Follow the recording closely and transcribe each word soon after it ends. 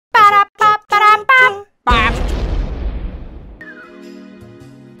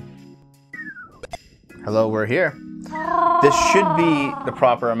Hello, we're here. This should be the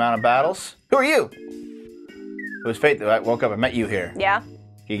proper amount of battles. Who are you? It was fate that I woke up and met you here. Yeah?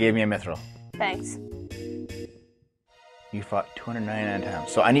 He gave me a mithril. Thanks. You fought 299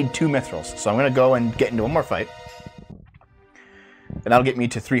 times. So I need 2 mithrils. So I'm going to go and get into one more fight. And that'll get me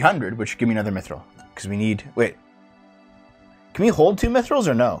to 300, which will give me another mithril. Because we need... Wait. Can we hold 2 mithrils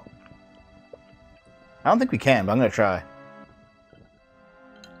or no? I don't think we can, but I'm going to try.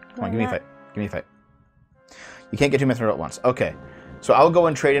 Come on, give me a fight. Give me a fight. You can't get 2 mithril at once. Okay. So I'll go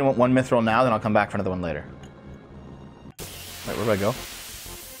and trade in 1 mithril now, then I'll come back for another one later. Wait, where do I go?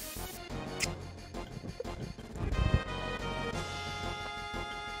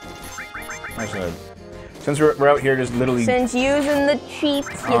 Since we're out here just literally... Since using the cheats,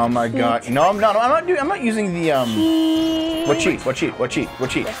 oh my god. No, I'm not. I'm not using the, Cheat. What cheat? What cheat? What cheat?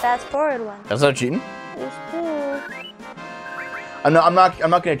 What cheat? The fast forward one. That's not cheating? There's 2. I'm not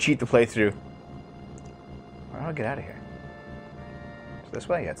gonna cheat the playthrough. How do I get out of here? It's this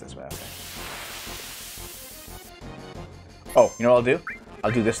way? Yeah, it's this way. Okay. Oh, you know what I'll do?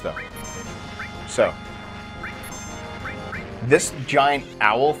 I'll do this though. So, this giant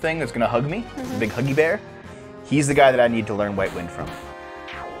owl thing that's gonna hug me, the big huggy bear, he's the guy that I need to learn White Wind from.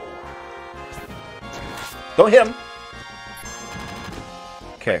 Don't hit him!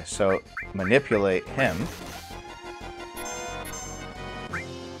 Okay, so manipulate him.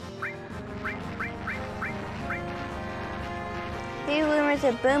 These rumors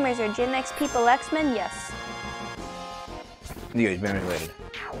of boomers are Gen X people X-Men? Yes. Yeah, he's manipulated.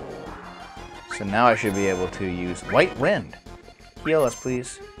 So now I should be able to use White Wind. Heal us,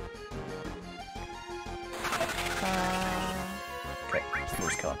 please. Okay, we'll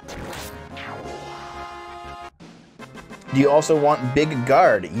just kill him. Do you also want Big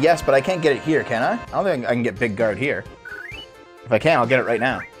Guard? Yes, but I can't get it here, can I? I don't think I can get Big Guard here. If I can, I'll get it right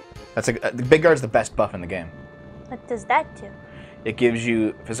now. That's the Big Guard's the best buff in the game. What does that do? It gives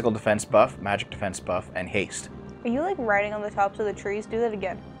you physical defense buff, magic defense buff, and haste. Are you like riding on the tops of the trees? Do that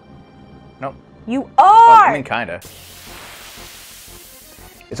again. Nope. You are! Oh, I mean, kinda.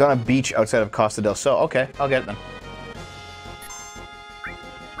 It's on a beach outside of Costa del Sol. Okay, I'll get it then.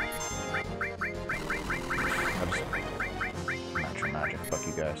 Natural magic. Fuck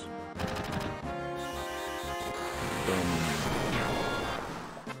you guys. Boom.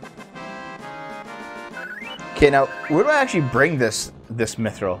 Okay, now where do I actually bring this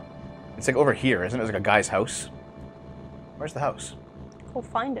mithril? It's like over here, isn't it? It's like a guy's house. Where's the house? Go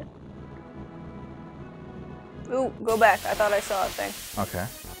find it. Ooh, go back. I thought I saw a thing. Okay.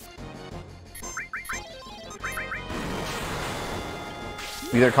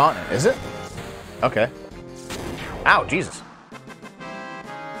 Either continent, is it? Okay. Ow, Jesus.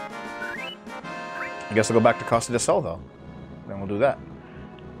 I guess I'll go back to Costa del Sol, though. Then we'll do that.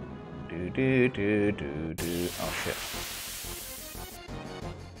 Oh, shit.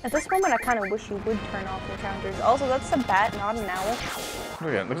 At this moment, I kind of wish you would turn off encounters. Also, that's a bat, not an owl.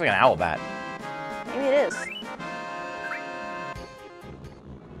 It looks like an owl bat. Maybe it is.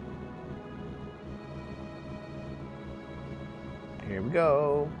 Here we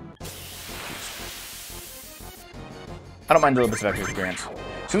go. I don't mind a little bit of extra experience.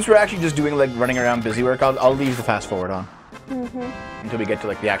 Since we're actually just doing like running around busy work, I'll leave the fast forward on. Until we get to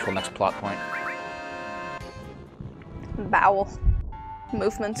like the actual next plot point. Bowel.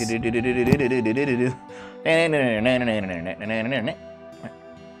 Movements.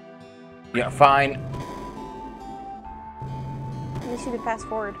 Yeah, fine. At least you could fast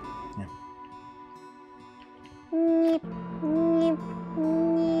forward. Yeah. Neep, neep,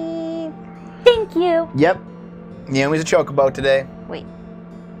 neep. Thank you. Yep. Naomi's a chocobo today. Wait.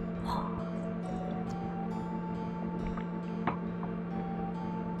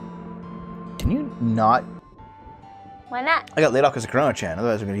 Can you not? Why not? I got laid off because of Corona Chan.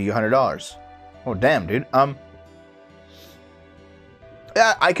 Otherwise, I'm gonna give you $100. Oh damn, dude. Yeah,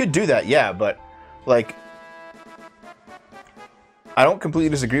 I could do that. Yeah, but like, I don't completely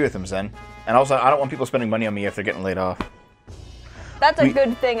disagree with him, Zen. And also, I don't want people spending money on me if they're getting laid off. That's a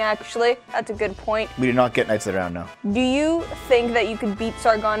good thing, actually. That's a good point. We do not get Knights of the Round now. Do you think that you could beat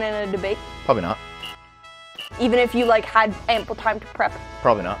Sargon in a debate? Probably not. Even if you like had ample time to prep?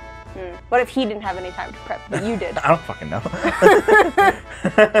 Probably not. What if he didn't have any time to prep, but you did? I don't fucking know.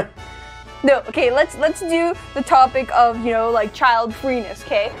 No, okay, let's do the topic of, you know, like child freeness,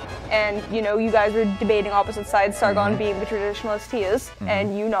 okay? And, you know, you guys are debating opposite sides, Sargon being the traditionalist he is,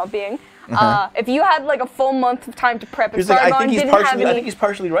 and you not being. If you had like a full month of time to prep, and Sargon I think didn't have any... I think he's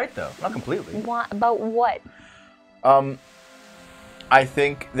partially right, though. Not completely. About what? I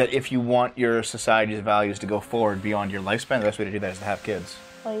think that if you want your society's values to go forward beyond your lifespan, the best way to do that is to have kids.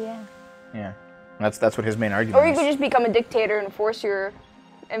 Well, yeah. Yeah. That's what his main argument Or you is. could just become a dictator and force your.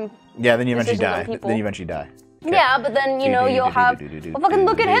 Yeah, then you eventually decisions on die. people. Then you eventually die. Okay. Yeah, but then you know you'll have. Well, fucking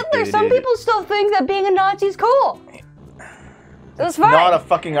look at Hitler. Some people still think that being a Nazi is cool. That's fine. Not a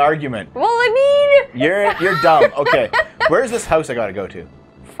fucking argument. Well, I mean. You're dumb. Okay, where's this house I gotta go to?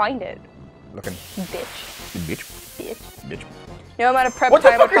 Find it. Looking. Bitch. Bitch. No amount of prep What the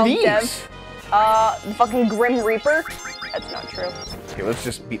time fuck would are help these? Dev. The fucking Grim Reaper. That's not true. Okay, let's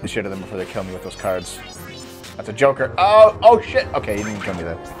just beat the shit out of them before they kill me with those cards. That's a Joker. Oh shit. Okay, you didn't even tell me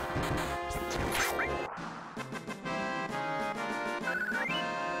that.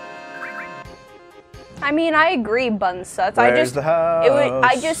 I mean, I agree, Bunsuts. Where's the house?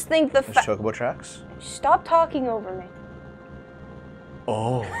 I just think the There's chocobo tracks. Stop talking over me.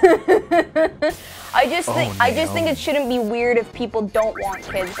 Oh. I just think no. it shouldn't be weird if people don't want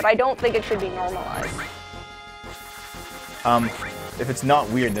kids, but I don't think it should be normalized. If it's not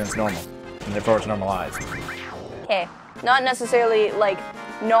weird, then it's normal, and therefore it's normalized. Okay, not necessarily like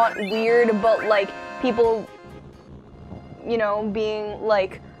not weird, but like people, you know, being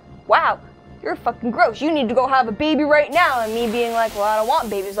like, wow, you're fucking gross. You need to go have a baby right now. And me being like, well, I don't want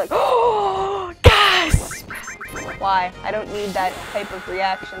babies. Like, oh, gasp! Why? I don't need that type of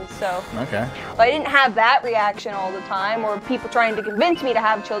reaction. So Okay. if I didn't have that reaction all the time, or people trying to convince me to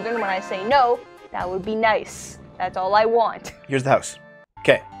have children when I say no, that would be nice. That's all I want. Here's the house.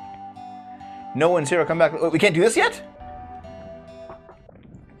 Okay. No one's here. I'll come back. Wait, we can't do this yet?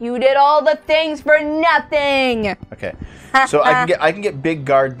 You did all the things for nothing. Okay. So I can get big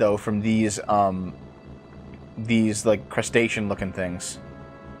guard though from these like crustacean looking things.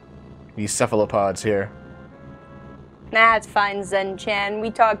 These cephalopods here. That's fine, Zen-chan. We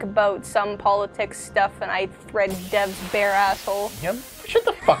talk about some politics stuff and I thread Dev's bare asshole. Yep. Shut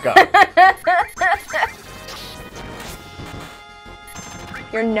the fuck up.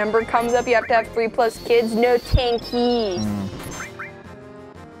 Your number comes up, you have to have 3+ kids. No tanky.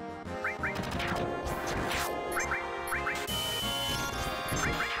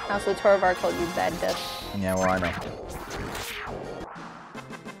 Also, Torvar called you bad Dev. Yeah, well, I know.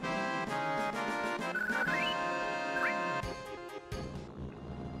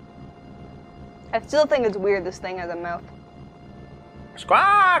 I still think it's weird this thing has a mouth.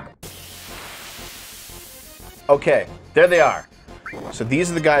 Squawk! Okay, there they are. So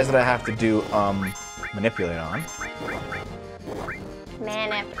these are the guys that I have to do manipulate on.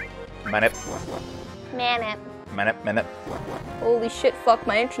 Manip. Manip. Manip. Manip. Manip. Holy shit, fuck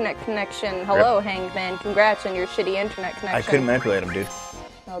my internet connection. Hello, Hanged Man. Congrats on your shitty internet connection. I couldn't manipulate him, dude.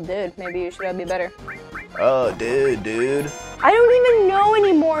 Oh, dude, maybe you should be better. Oh, dude. I don't even know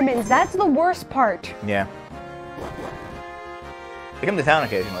any Mormons. That's the worst part. Yeah. They come to town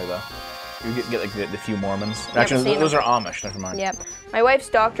occasionally, though. You get like the few Mormons. Actually, seen those them. are Amish. Never mind. Yep. My wife's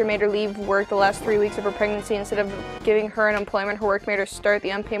doctor made her leave work the last 3 weeks of her pregnancy. Instead of giving her an employment, her work made her start the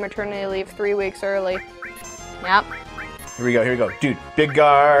unpaid maternity leave 3 weeks early. Yep. Here we go. Dude, big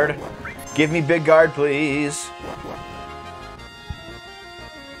guard. Give me big guard, please.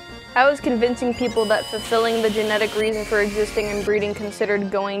 I was convincing people that fulfilling the genetic reason for existing and breeding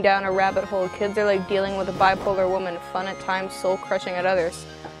considered going down a rabbit hole. Kids are like dealing with a bipolar woman. Fun at times, soul-crushing at others.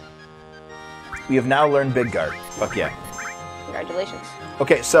 We have now learned big guard. Fuck yeah. Congratulations.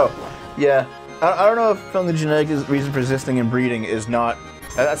 Okay, so, yeah. I don't know if fulfilling the genetic reason for existing and breeding is not...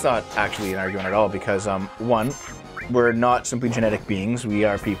 That's not actually an argument at all because, one, we're not simply genetic beings. We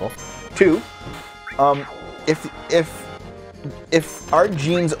are people. Two, if our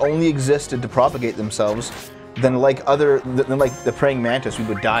genes only existed to propagate themselves, then like the praying mantis, we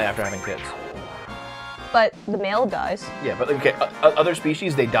would die after having kids. But the male dies. Yeah, but okay, other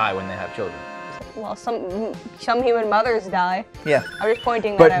species, they die when they have children. Well, some human mothers die. Yeah. I'm just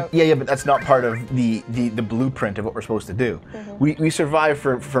pointing that out. Yeah, but that's not part of the blueprint of what we're supposed to do. We survive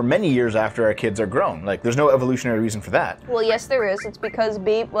for many years after our kids are grown. Like, there's no evolutionary reason for that. Well, yes, there is. It's because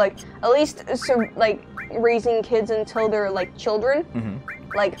at least raising kids until they're like children,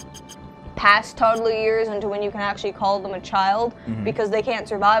 like past toddler years into when you can actually call them a child, because they can't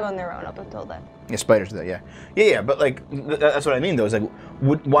survive on their own up until then. Yeah, spiders do that, yeah, but like that's what I mean though. Is like,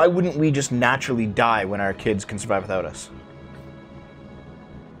 why wouldn't we just naturally die when our kids can survive without us?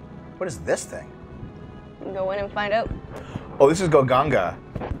 What is this thing? Go in and find out. Oh, this is Goganga,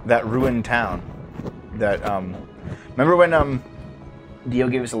 that ruined town. That remember when Dio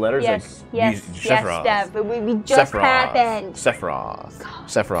gave us the letters? Yes, like, yes, Sephiroth. Steph. We just happened.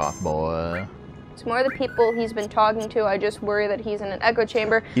 Sephiroth, boy. It's more the people he's been talking to. I just worry that he's in an echo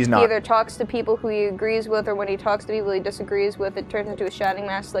chamber. He's not. He either talks to people who he agrees with, or when he talks to people he disagrees with, it turns into a shouting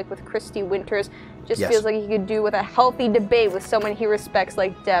match like with Christy Winters. Just feels like he could do with a healthy debate with someone he respects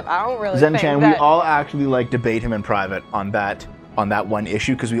like Dev. I don't really think Zen-chan, that... we all actually like debate him in private on that one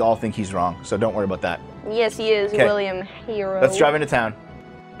issue because we all think he's wrong. So don't worry about that. Yes, he is, William Hero. Let's drive into town.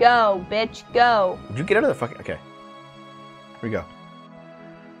 Go, bitch, go. Would you get out of the fucking... Okay. Here we go.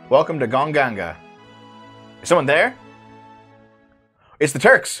 Welcome to Gonganga. Is someone there? It's the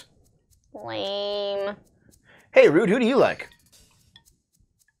Turks. Lame. Hey, Rude, who do you like?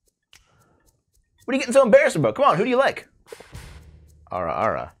 What are you getting so embarrassed about? Come on, who do you like?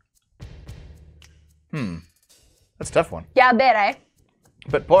 Ara. That's a tough one. Yeah, I bet, eh?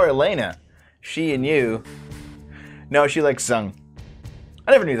 But poor Elena, she and you... No, she likes Sung.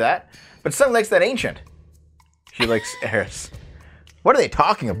 I never knew that. But Sung likes that ancient. She likes Eris. What are they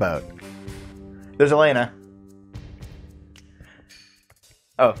talking about? There's Elena.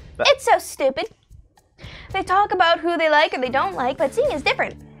 Oh. It's so stupid. They talk about who they like and they don't like, but seeing is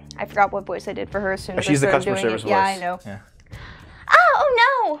different. I forgot what voice I did for her as soon as I she's the started customer doing service it. voice. Yeah, I know. Yeah.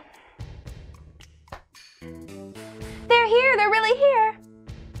 Oh no! They're here. They're really here.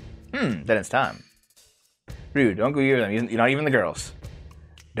 Then it's time. Rude, don't go near them. You're not even the girls.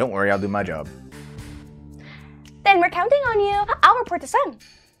 Don't worry, I'll do my job. Then we're counting on you. I'll report to Sun.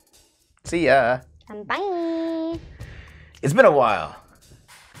 See ya. And bye. It's been a while.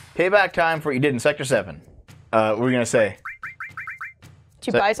 Payback time for what you did in Sector 7. What were we going to say?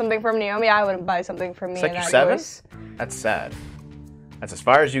 Did you buy something from Naomi? I wouldn't buy something from me. Sector 7? Voice. That's sad. That's as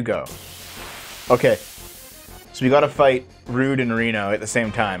far as you go. Okay. So we got to fight Rude and Reno at the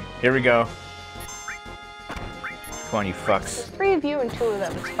same time. Here we go. Come on, you fucks. There's 3 of you and 2 of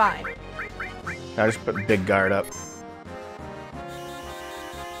them. It's fine. I just put big guard up.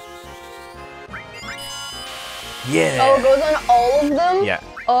 Yeah. Oh, it goes on all of them? Yeah.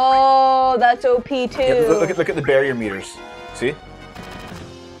 Oh, that's OP too. Yeah, look at the barrier meters. See?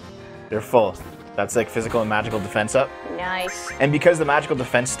 They're full. That's like physical and magical defense up. Nice. And because the magical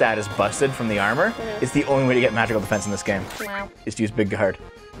defense stat is busted from the armor, it's the only way to get magical defense in this game. Wow. Is to use big guard.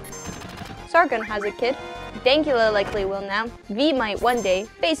 Sargon has a kid. Dankula likely will now. V might one day.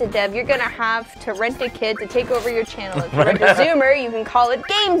 Face it, Dev, you're gonna have to rent a kid to take over your channel. If you rent a Zoomer, you can call it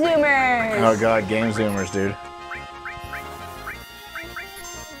Game Zoomers! Oh god, game zoomers, dude.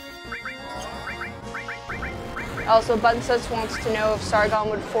 Also, Bunsus wants to know if Sargon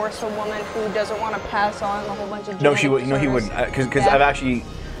would force a woman who doesn't want to pass on a whole bunch of No, she would. No, he wouldn't. Because I've actually,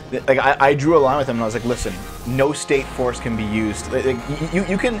 like, I drew a line with him, and I was like, listen, no state force can be used. Like,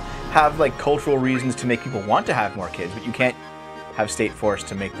 you can have like cultural reasons to make people want to have more kids, but you can't have state force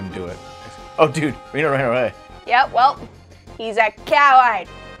to make them do it. Oh, dude, Reno ran away. Yep. Well, he's a coward.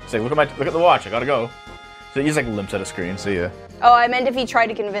 It's like, look at the watch. I gotta go. So he just like limps at a screen. See ya. Oh, I meant if he tried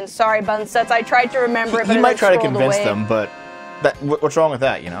to convince. Sorry, Bunsuts. I tried to remember it, but He it might try to scrolled convince away. them, but what's wrong with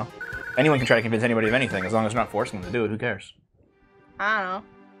that? You know, anyone can try to convince anybody of anything as long as they're not forcing them to do it. Who cares? I don't know.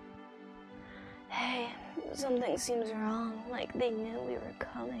 Hey, something seems wrong. Like they knew we were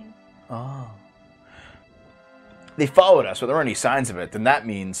coming. Oh. They followed us, but there weren't any signs of it. Then that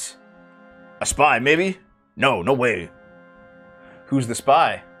means a spy, maybe? No, no way. Who's the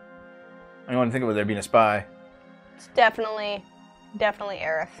spy? I don't want to think about there being a spy. It's definitely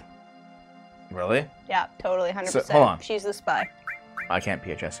Aerith. Really? Yeah, totally, 100%. So, hold on. She's the spy. I can't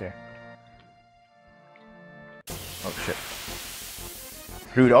PHS here. Oh shit.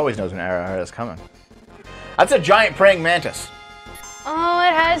 Rude always knows when Ara is coming. That's a giant praying mantis. Oh,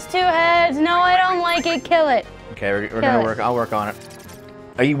 it has 2 heads. No, I don't like it. Kill it. Okay, we're gonna work. I'll work on it.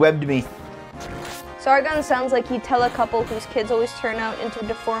 Oh, you webbed me. Sargon sounds like he'd tell a couple whose kids always turn out into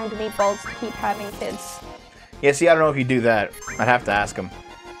deformed meatballs to keep having kids. Yeah, see, I don't know if he'd do that. I'd have to ask him.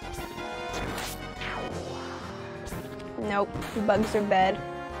 Nope, bugs are bad.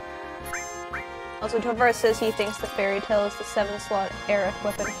 Also, Tovar says he thinks the fairy tale is the 7-slot Aerith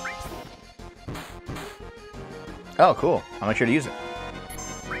weapon. Oh, cool. I'll make sure to use it.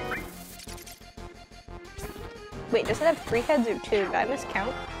 Wait, does it have 3 heads or 2? Did I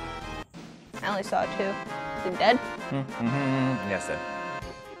miscount? I only saw 2. Is it dead? Yes, it.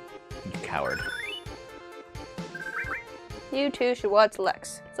 You coward. You two should watch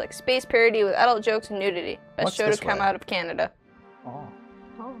Lex. It's like space parody with adult jokes and nudity. Best What's show to this come way? out of Canada. Oh.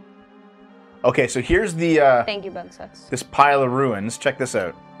 Oh. Okay, so here's the Thank you, Bunsets. this pile of ruins. Check this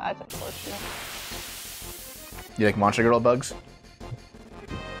out. That's unfortunate. You like Monster Girl bugs?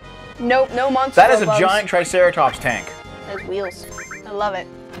 Nope, no monster. That is a bugs. giant Triceratops tank. There's wheels. I love it.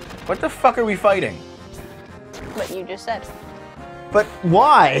 What the fuck are we fighting? What you just said. But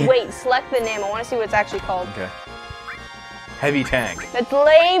why? Wait, select the name. I want to see what it's actually called. Okay. Heavy tank. That's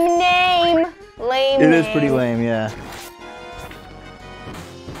lame name. Lame It name. is pretty lame, yeah.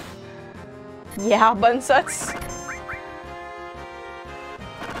 Yeah, bunsuts.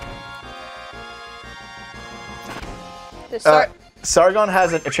 Sargon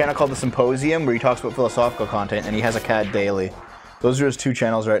has a channel called The Symposium where he talks about philosophical content, and he has a CAD daily. Those are his 2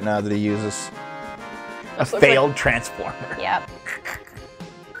 channels right now that he uses. A failed transformer. Yep.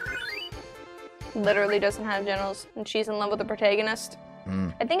 Literally doesn't have genitals, and she's in love with the protagonist.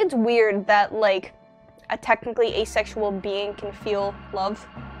 I think it's weird that, like, a technically asexual being can feel love.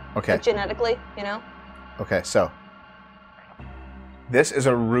 Okay. Like, genetically, you know? Okay, so. This is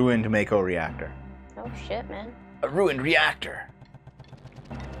a ruined Mako reactor. Oh shit, man. A ruined reactor.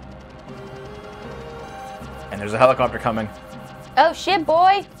 And there's a helicopter coming. Oh shit,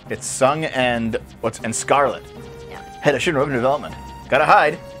 boy! It's Sung and Scarlet. Yeah. Head of Shinra Open Development. Gotta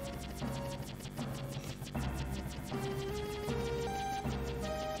hide.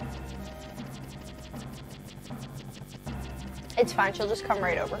 It's fine, she'll just come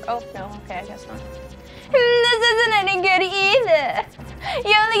right over. Oh, no, okay, I guess not. This isn't any good either.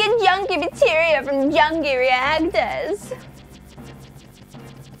 You only get junky materia from junky reactors.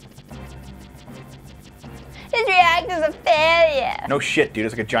 This reactor's a failure. No shit, dude.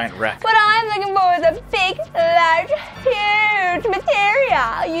 It's like a giant wreck. What I'm looking for is a big, large, huge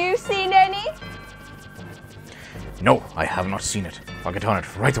material. You seen any? No, I have not seen it. I'll get on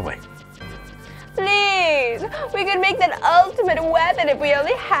it right away. Please, we could make that ultimate weapon if we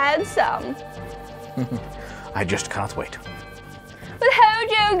only had some. I just cannot wait. With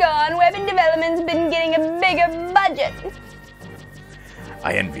Hojo gone, weapon development's been getting a bigger budget.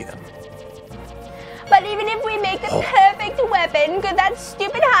 I envy them. But even if we make the perfect weapon, could that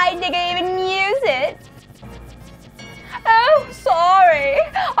stupid Heidegger even use it? Oh, sorry.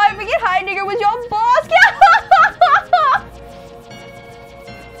 I forget Heidegger was your boss.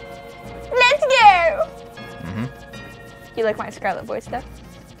 Let's go. You like my Scarlet voice stuff?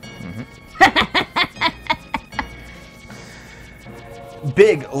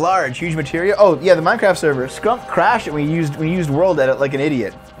 Big, large, huge material. Oh yeah, the Minecraft server. Scrump crashed it when you used World Edit like an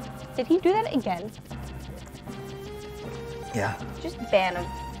idiot. Did he do that again? Yeah. Just ban him.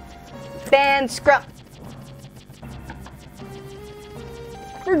 Ban Scrump.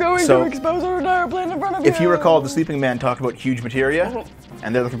 We're going to expose our entire planet in front of you. If you recall, the Sleeping Man talked about huge materia,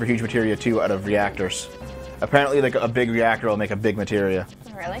 and they're looking for huge materia too out of reactors. Apparently, like a big reactor will make a big materia.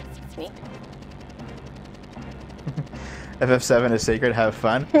 Oh, really? Neat. FF7 is sacred. Have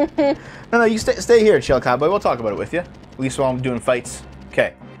fun. No, you stay here, chill cowboy. We'll talk about it with you. At least while I'm doing fights.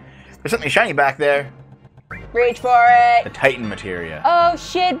 Okay. There's something shiny back there. Reach for it. The Titan materia. Oh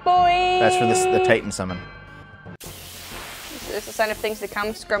shit, boy. That's for the Titan summon. Is this a sign of things to come?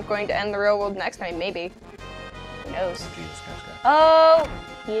 Scrump going to end the real world next? I mean, maybe. Who knows? Jesus Christ. Oh,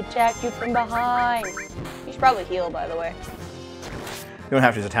 he attacked you from behind. You should probably heal, by the way. You don't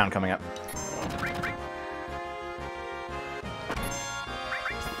have to. There's a town coming up.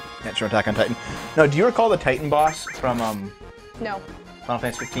 Natural attack on Titan. No, do you recall the Titan boss from No. Final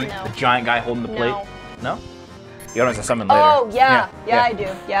Fantasy 15? No. The giant guy holding the plate? No. No? You got him as a summon later. Oh, yeah. Yeah, I do.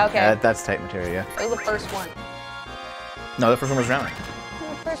 Yeah, okay. That's Titan materia. That was the first one. No, the first one was Ramen.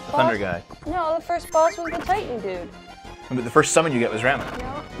 The first boss. Thunder guy. No, the first boss was the Titan dude. But the first summon you get was Ramen.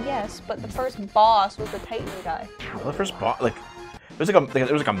 No, yes, but the first boss was the Titan guy. Well, the first boss, like, it was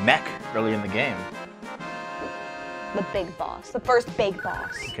like a mech early in the game. The big boss. The first big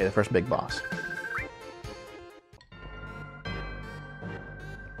boss. Okay, the first big boss.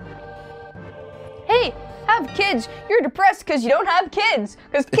 Hey, have kids. You're depressed because you don't have kids.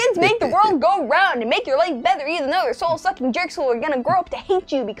 Because kids make the world go round and make your life better, even though they're soul-sucking jerks who are gonna grow up to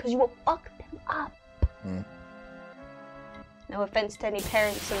hate you because you will fuck them up. No offense to any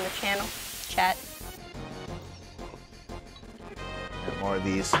parents in the channel, chat. More of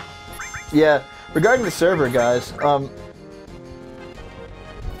these. Yeah, regarding the server, guys,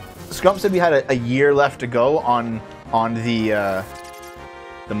 Scrump said we had a year left to go on the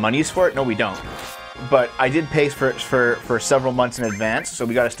monies for it. No, we don't. But I did pay for several months in advance, so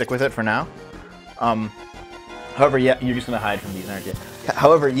we got to stick with it for now. However, yeah, you're just gonna hide from these, aren't you?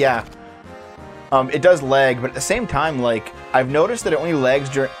 However, yeah, it does lag, but at the same time, like, I've noticed that it only lags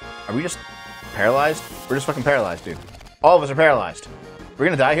during. Are we just paralyzed? We're just fucking paralyzed, dude. All of us are paralyzed. We're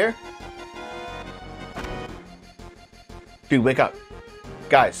gonna die here? Dude, wake up.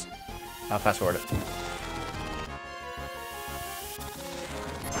 Guys. I'll fast forward it.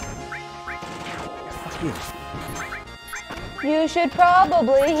 Fuck you. You should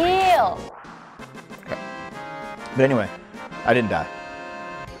probably heal. Okay. But anyway, I didn't die.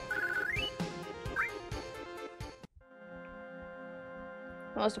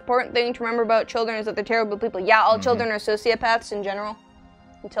 The most important thing to remember about children is that they're terrible people. Yeah, all children are sociopaths in general.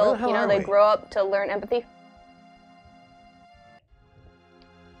 Until, you know, they grow up to learn empathy.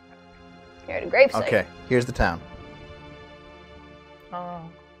 You're at a gravesite. Okay, here's the town. Oh.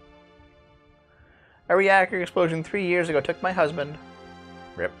 A reactor explosion 3 years ago took my husband.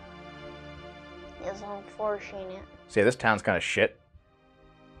 Rip. It's unfortunate. See, this town's kind of shit.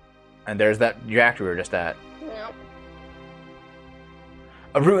 And there's that reactor we were just at. Nope.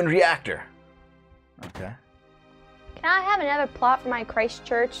 A ruined reactor. Okay. Can I have another plot for my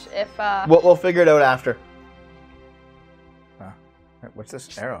Christchurch if, We'll figure it out after. What's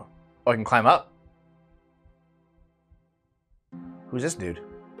this arrow? Oh, I can climb up. Who's this dude?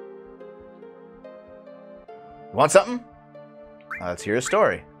 Want something? Let's hear his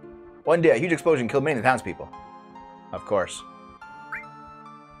story. One day, a huge explosion killed many of the townspeople. Of course.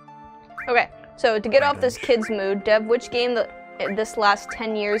 Okay, so to get off this kid's mood, Dev, which game this last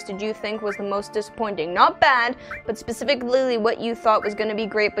 10 years did you think was the most disappointing? Not bad, but specifically what you thought was going to be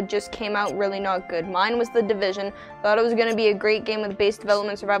great but just came out really not good. Mine was The Division. Thought it was going to be a great game with base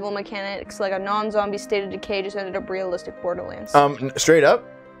development, survival mechanics, like a non-zombie State of Decay, just ended up realistic Borderlands. Straight up,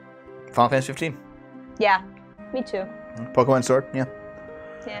 Final Fantasy 15. Yeah, me too. Pokemon Sword, yeah.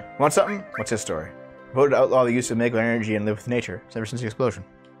 Yeah. Want something? What's his story? Voted to outlaw the use of nuclear energy and live with nature ever since the explosion.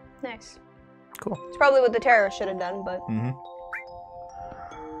 Nice. Cool. It's probably what the terrorists should have done, but...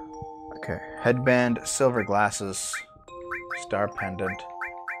 Okay. Headband, silver glasses, star pendant,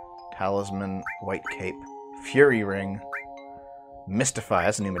 talisman, white cape, fury ring, mystify.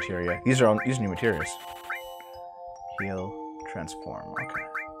 That's a new materia. These are new materials. Heal, transform. Okay.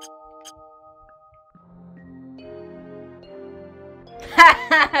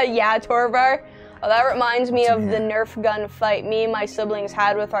 Yeah, Torvar. Oh, that reminds me of the Nerf gun fight me and my siblings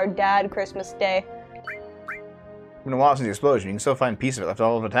had with our dad Christmas Day. It's been a while since the explosion. You can still find pieces of it left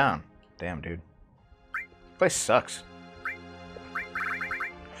all over town. Damn, dude. This place sucks.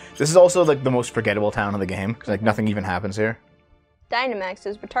 This is also like the most forgettable town of the game, because like nothing even happens here. Dynamax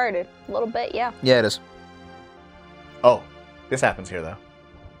is retarded. A little bit, yeah. Yeah, it is. Oh, this happens here, though.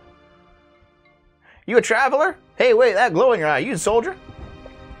 You a traveler? Hey, wait, that glow in your eye. You a soldier?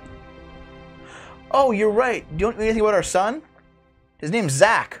 Oh, you're right. Don't you know anything about our son? His name's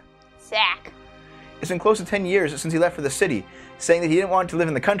Zach. Zach. It's been close to 10 years since he left for the city, saying that he didn't want to live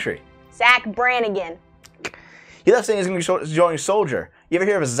in the country. Zach Brannigan. He left saying he's going to be joining Soldier. You ever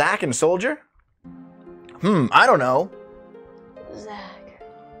hear of a Zach and Soldier? I don't know. Zach.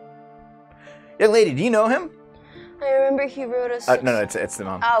 Young lady, do you know him? I remember he wrote us. No, it's the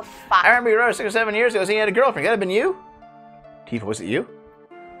mom. Oh, fuck. I remember he wrote us 6 or 7 years ago saying he had a girlfriend. Could that have been you? Tifa, was it you?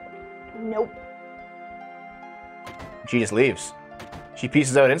 Nope. She just leaves. She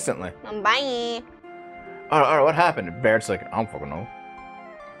pieces out instantly. Bye. Alright, what happened? Barrett's like, I don't fucking know.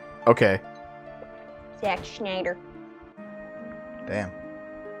 Okay. Zack Schneider. Damn.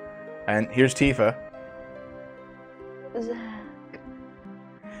 And here's Tifa. Zach.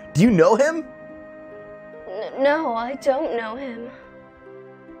 Do you know him? No, I don't know him.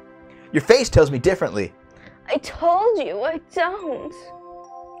 Your face tells me differently. I told you, I don't.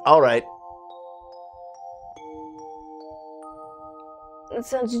 Alright. It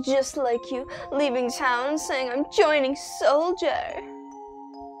sounds just like you, leaving town and saying I'm joining Soldier.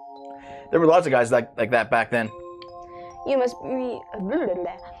 There were lots of guys like that back then. You must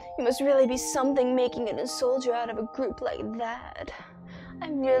really be something making it a soldier out of a group like that. I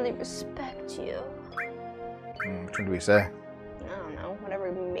really respect you. Which one do we say? I don't know,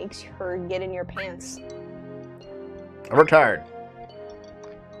 whatever makes her get in your pants. I'm retired.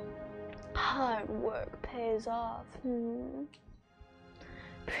 Hard work pays off.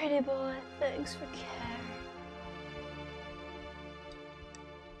 Pretty boy, thanks for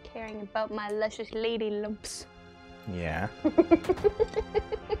caring about my luscious lady lumps. Yeah.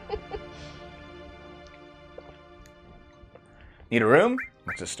 Need a room?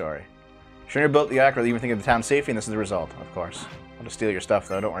 What's the story? Schroeder built the reactor, even thinking of the town's safety, and this is the result, of course. I'll just steal your stuff,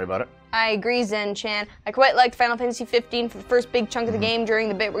 though. Don't worry about it. I agree, Zen-chan. I quite liked Final Fantasy 15 for the first big chunk of the game during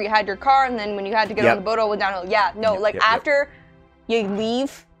the bit where you had your car, and then when you had to get on the boat, it went downhill. Yeah, no, after you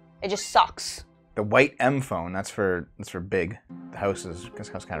leave, it just sucks. The white M phone, that's for big. The house is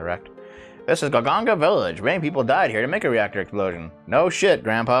kind of wrecked. This is Gaganga Village. Many people died here to make a reactor explosion. No shit,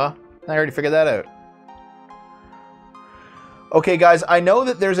 Grandpa. I already figured that out. Okay, guys, I know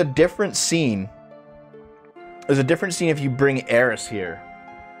that there's a different scene. There's a different scene if you bring Eris here.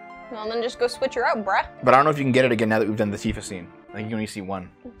 Well, then just go switch her out, bruh. But I don't know if you can get it again now that we've done the Tifa scene. I think you only see one.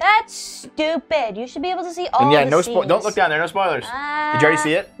 That's stupid. You should be able to see all And yeah, the no scenes. don't look down there. No spoilers. Did you already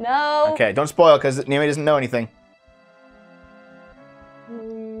see it? No. Okay, don't spoil because Naomi doesn't know anything.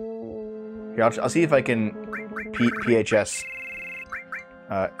 Here, I'll see if I can PHS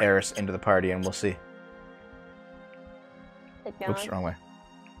Eris into the party, and we'll see. Oops, wrong way.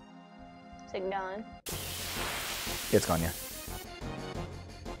 It's gone. It's gone, yeah.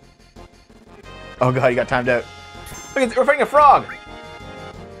 Oh god, you got timed out. Look, we're fighting a frog!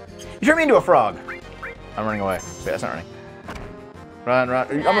 You turned me into a frog! I'm running away. Wait, that's not running. Run, run.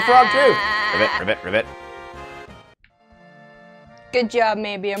 I'm a frog too! Ribbit, ribbit, ribbit. Good job,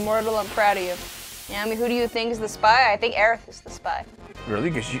 maybe. Immortal, I'm proud of you. Yeah, I mean, who do you think is the spy? I think Aerith is the spy. Really?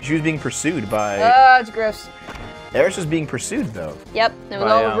 Because she was being pursued by... Oh, it's gross. Eris was being pursued, though. Yep, it was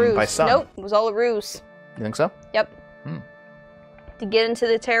all a ruse. By Sun. Nope, it was all a ruse. You think so? Yep. To get into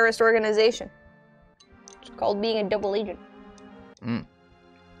the terrorist organization. It's called being a double agent.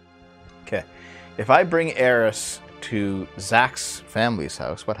 Okay. If I bring Eris to Zach's family's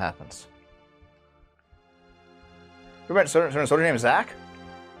house, what happens? Remember, so your name is Zach?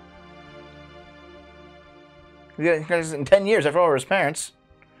 Because in 10 years, after all, his parents.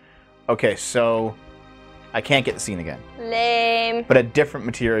 Okay, so I can't get the scene again. Lame. But a different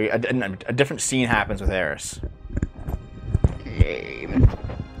material, a different scene happens with Eris. Lame.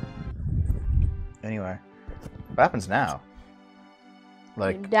 Anyway, what happens now?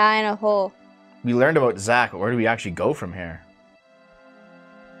 Like, You die in a hole. we learned about Zach, but where do we actually go from here?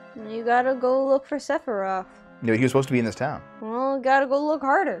 You gotta go look for Sephiroth. You know, he was supposed to be in this town. Well, you gotta go look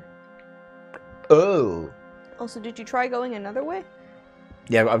harder. Oh. Also, did you try going another way?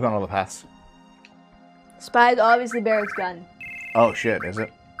 Yeah, I've gone all the paths. Spy's obviously Barrett's gun. Oh shit, is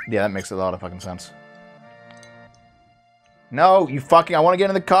it? Yeah, that makes a lot of fucking sense. No, you fucking, I want to get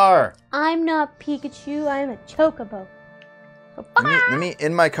in the car. I'm not Pikachu, I'm a Chocobo. So, Let me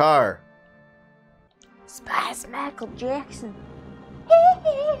in my car. Spy's Michael Jackson.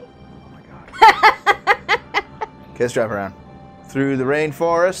 Oh my god. Okay, let's drive around. Through the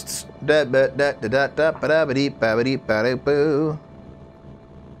rainforests. Da da da da da da ba da ba dee ba ba dee ba da boo.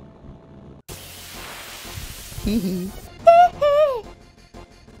 Hee hee.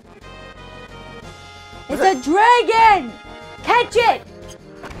 It's a dragon! Catch it!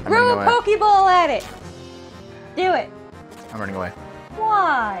 Throw a Pokeball at it! Do it. I'm running away.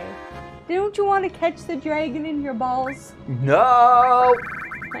 Why? Don't you want to catch the dragon in your balls? No!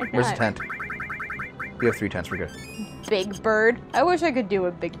 Why Where's the not? tent? We have 3 tents, we're good. Big Bird. I wish I could do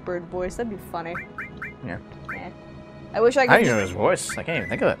a Big Bird voice. That'd be funny. Yeah. Yeah. I wish I could. I don't even know his voice. I can't even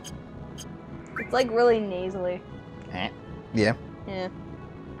think of it. It's like really nasally. Yeah. Yeah.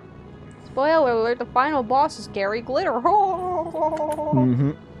 Spoiler alert, the final boss is Gary Glitter.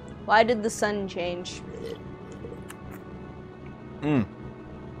 Mm-hmm. Why did the sun change?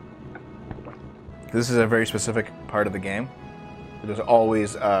 This is a very specific part of the game. There's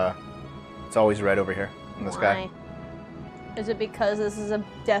always, it's always red over here in the sky. Is it because this is a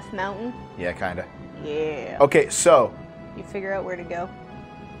death mountain? Yeah, kinda. Yeah. Okay, so. You figure out where to go.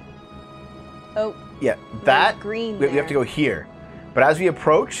 Oh. Yeah, that, green we have to go here. But as we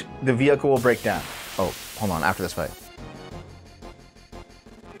approach, the vehicle will break down. Oh, hold on, after this fight.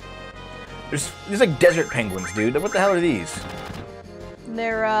 There's like desert penguins, dude. What the hell are these?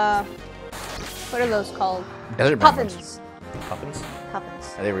 They're, what are those called? Desert penguins. Puffins. Puffins?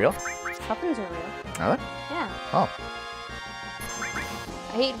 Puffins. Are they real? Puffins are real. Are they? Yeah. Oh.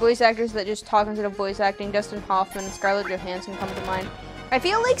 I hate voice actors that just talk instead of voice acting. Dustin Hoffman and Scarlett Johansson come to mind. I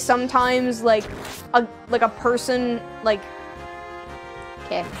feel like sometimes, like a person, like...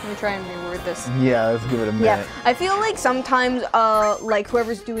 Okay, let me try and reword this. Yeah, let's give it a minute. Yeah, I feel like sometimes, like,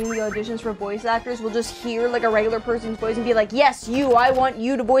 whoever's doing the auditions for voice actors will just hear, like, a regular person's voice and be like, yes, you, I want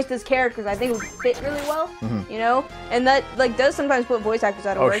you to voice this character, because I think it would fit really well, you know? And that, like, does sometimes put voice actors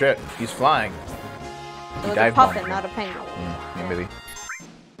out of work. Oh, shit. He's flying. So it's a puffin, not a penguin. Yeah, maybe.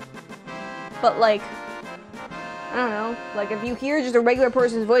 But, like, I don't know, like, if you hear just a regular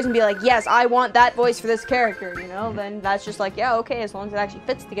person's voice and be like, yes, I want that voice for this character, you know, then that's just like, yeah, okay, as long as it actually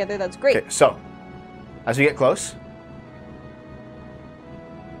fits together, that's great. Okay, so, as we get close.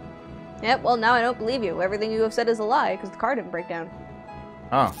 Yep, well, now I don't believe you. Everything you have said is a lie, because the car didn't break down.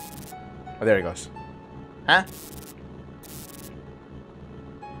 Oh. Oh, there he goes. Huh?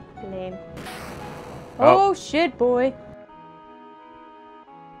 Lame. Oh. Oh, shit, boy.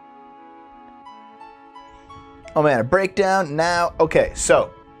 Oh man, a breakdown now. Okay,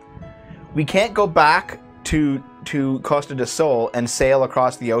 so we can't go back to Costa del Sol and sail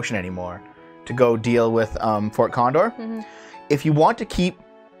across the ocean anymore to go deal with Fort Condor. If you want to keep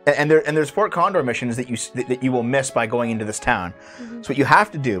And there's Fort Condor missions that you will miss by going into this town. So what you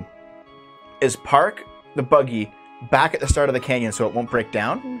have to do is park the buggy back at the start of the canyon so it won't break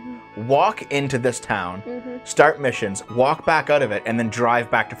down. Walk into this town, start missions, walk back out of it, and then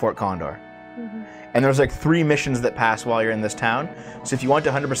drive back to Fort Condor. And there's like 3 missions that pass while you're in this town. So if you want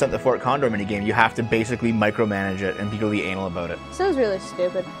to 100% the Fort Condor minigame, you have to basically micromanage it and be really anal about it. Sounds really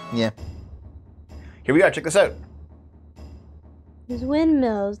stupid. Yeah. Here we are. Check this out. These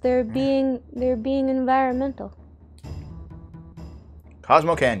windmills, they're being environmental.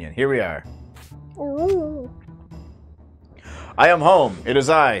 Cosmo Canyon. Here we are. Ooh. I am home. It is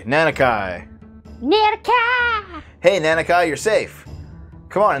I, Nanakai. Nanakai! Hey, Nanakai, you're safe.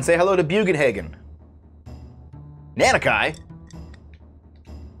 Come on and say hello to Bugenhagen. Nanakai?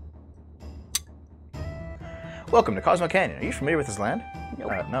 Welcome to Cosmo Canyon. Are you familiar with this land?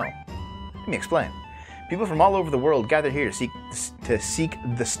 Nope. No. Let me explain. People from all over the world gather here to seek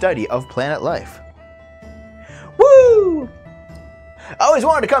the study of planet life. Woo! I always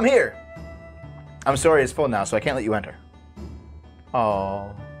wanted to come here. I'm sorry, it's full now, so I can't let you enter.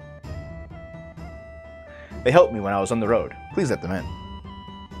 Oh. They helped me when I was on the road. Please let them in.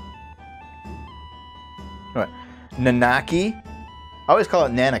 What? Nanaki? I always call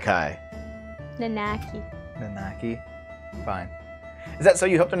it Nanakai. Nanaki. Nanaki? Fine. Is that so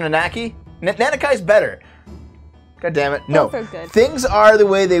you helped a Nanaki? Nanakai's better. God damn it. No. Both are good. Things are the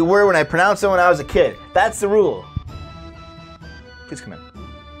way they were when I pronounced them when I was a kid. That's the rule. Please come in.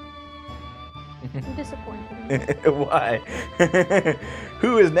 I'm disappointed. Why?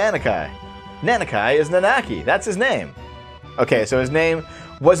 Who is Nanakai? Nanakai is Nanaki. That's his name. Okay, so his name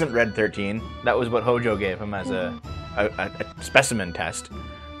wasn't Red 13. That was what Hojo gave him as a specimen test.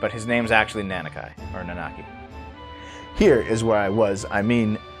 But his name's actually Nanakai, or Nanaki. Here is where I was. I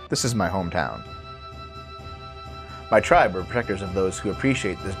mean, this is my hometown. My tribe were protectors of those who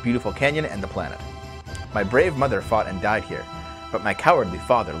appreciate this beautiful canyon and the planet. My brave mother fought and died here, but my cowardly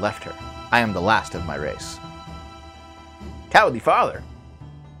father left her. I am the last of my race. Cowardly father?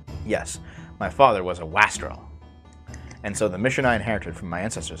 Yes, my father was a wastrel. And so the mission I inherited from my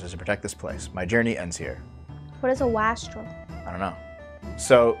ancestors is to protect this place. My journey ends here. What is a wastrel? I don't know.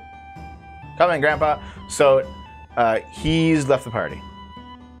 So, come in, Grandpa. So, he's left the party.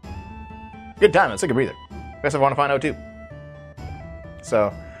 Good time. Let's take a breather. I guess I want to find out too.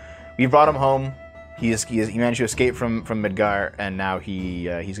 So, we brought him home. He managed to escape from Midgar, and now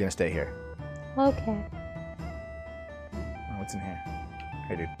he's gonna stay here. Okay. Oh, what's in here?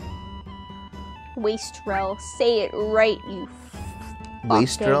 Hey, dude. Wastrel. Say it right, you.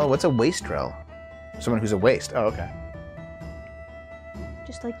 Wastrel? What's a wastrel? Someone who's a waste. Oh, okay.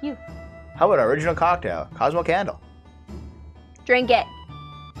 Just like you. How about our original cocktail? Cosmo Candle. Drink it.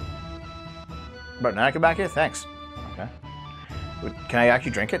 But Nanakai back here? Thanks. Okay. Can I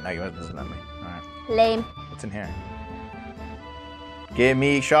actually drink it? No, you doesn't let me. Alright. Lame. What's in here? Give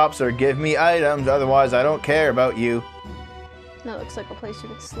me shops or give me items, otherwise I don't care about you. That looks like a place you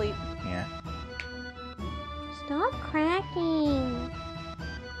could sleep. Yeah. Stop cracking.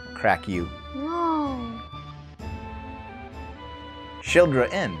 Crack you. No. Shildra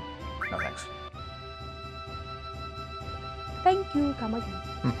Inn. No thanks. Thank you. Come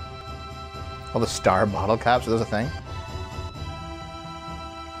again. All the star bottle caps, are those a thing?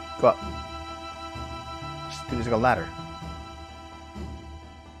 Go up. Dude, there's like a ladder.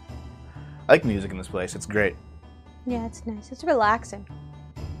 I like music in this place, it's great. Yeah, it's nice. It's relaxing.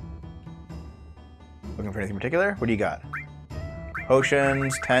 Looking for anything particular? What do you got?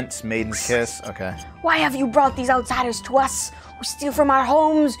 Potions, tents, maiden's kiss, okay. Why have you brought these outsiders to us who steal from our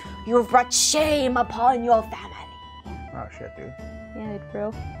homes? You have brought shame upon your family. Oh shit, dude. Yeah,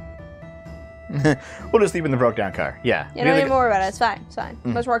 bro. We'll just sleep in the broke down car. Yeah. You don't need to worry about it. It's fine. It's fine.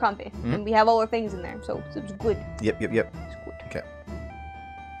 Much more comfy. And we have all our things in there, so it's good. Yep. It's good. Okay.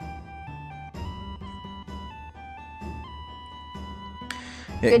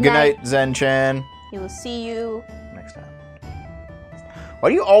 Yeah, good night, Zen-chan. We will see you next time. Why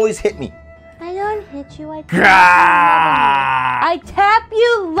do you always hit me? I don't hit you. I tap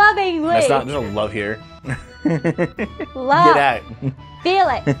you lovingly. That's not. There's no love here. Love. Get out. Feel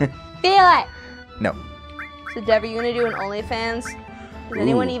it. Feel it. No. So, Dev, are you gonna do an OnlyFans? Does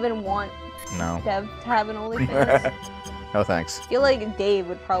anyone even want Dev to have an OnlyFans? No thanks. I feel like Dave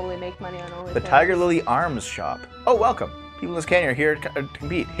would probably make money on OnlyFans. The Tiger Lily Arms Shop. Oh, welcome. People in this canyon are here to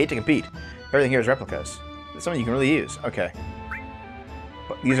compete. Hate to compete. Everything here is replicas. It's something you can really use. Okay.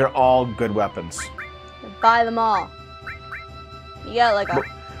 But these are all good weapons. Buy them all. You got like a...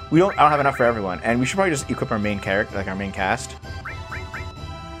 I don't have enough for everyone. And we should probably just equip our main character, like our main cast.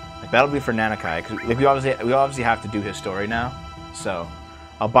 Like that'll be for Nanakai, because like, we obviously have to do his story now. So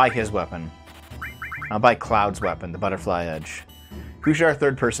I'll buy his weapon. I'll buy Cloud's weapon, the butterfly edge. Who should our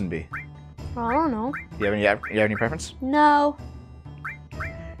third person be? I don't know. Do you have any preference? No.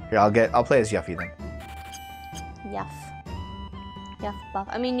 Here, I'll play as Yuffie then. Yuff. Yuff buff.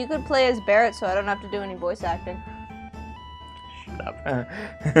 I mean, you could play as Barrett, so I don't have to do any voice acting. Shut up.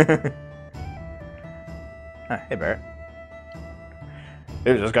 Hey, Barrett.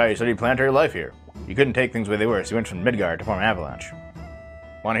 There's this guy who said he planned your life here. You couldn't take things the way they were, so he went from Midgard to form an avalanche.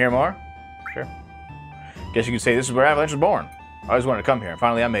 Want to hear more? Sure. Guess you could say this is where Avalanche was born. I always wanted to come here, and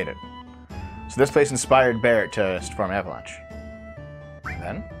finally I made it. So this place inspired Barrett to form Avalanche.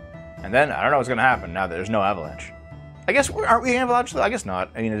 And then, I don't know what's going to happen now that there's no Avalanche. I guess, aren't we Avalanche though? I guess not.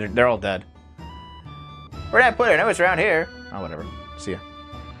 I mean, they're all dead. Where'd I put it? I know it's around here. Oh, whatever. See ya.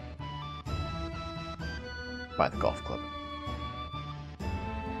 Buy the golf club.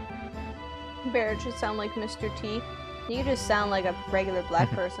 Barrett should sound like Mr. T. You just sound like a regular black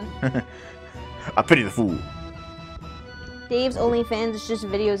person. I pity the fool. Dave's OnlyFans is just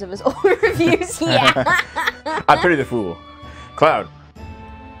videos of his old reviews. Yeah. I pity the fool. Cloud,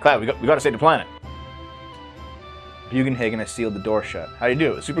 we got to save the planet. Bugenhagen has sealed the door shut. How do you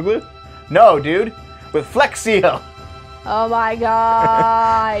do it? With super glue? No, dude. With Flex Seal. Oh my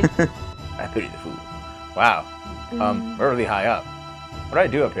god. I pity the fool. Wow. We're really high up. What do I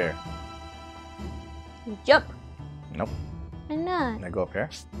do up here? Jump. Nope. Why not? Can I go up here?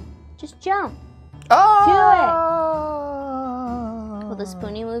 Just jump. Oh! Do it. Will the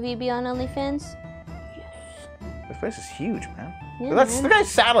Spoonie movie be on OnlyFans? Yes. This place is huge, man. Yeah, Look man. at that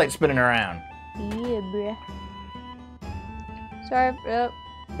satellite spinning around. Yeah, bruh. Sorry.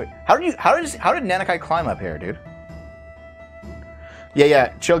 Wait, how did Nanakai climb up here, dude?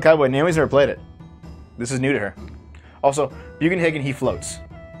 Yeah. Chill, Cowboy. Naomi's never played it. This is new to her. Also, Bugenhagen, he floats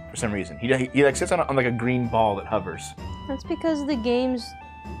for some reason. He like sits on like a green ball that hovers. That's because the game's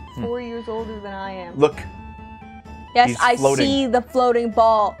 4 years older than I am. Look. Yes, I floating. see the floating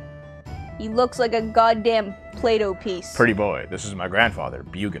ball. He looks like a goddamn Play-Doh piece. Pretty boy. This is my grandfather,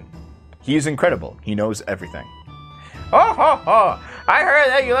 Bugen. He is incredible. He knows everything. Oh, ho, ho. I heard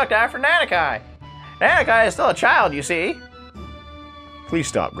that you looked after Nanakai. Nanakai is still a child, you see. Please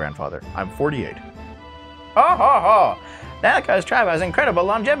stop, grandfather. I'm 48. Oh, ho, ho. Nanakai's tribe has incredible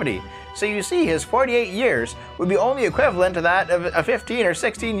longevity. So you see, his 48 years would be only equivalent to that of a 15 or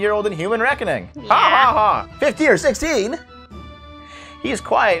 16-year-old in human reckoning. Yeah. Ha, ha, ha. 15 or 16? He is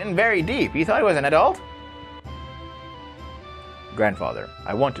quiet and very deep. You thought he was an adult? Grandfather,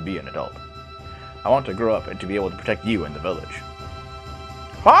 I want to be an adult. I want to grow up and to be able to protect you and the village.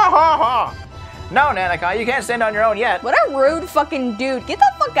 Ha, ha, ha. No, Nanakai, you can't stand on your own yet. What a rude fucking dude. Get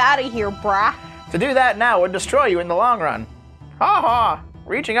the fuck out of here, brah. To do that now would destroy you in the long run. Ha ha!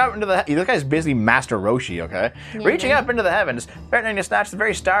 Reaching up into the... This guy's basically Master Roshi, okay? Yeah, Reaching up into the heavens, threatening to snatch the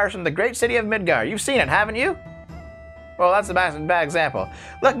very stars from the great city of Midgard. You've seen it, haven't you? Well, that's a bad example.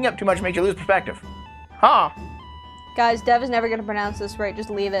 Looking up too much makes you lose perspective. Ha! Guys, Dev is never gonna pronounce this right. Just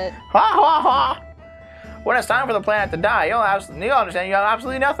leave it. Ha ha ha! When it's time for the planet to die, you'll understand you have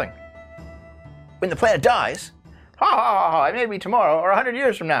absolutely nothing. When the planet dies? Ha ha ha ha! It may be tomorrow or 100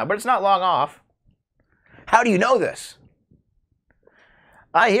 years from now, but it's not long off. How do you know this?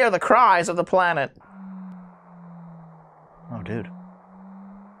 I hear the cries of the planet. Oh, dude.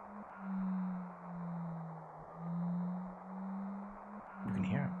 You can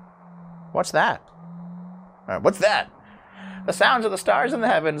hear him. What's that? What's that? The sounds of the stars in the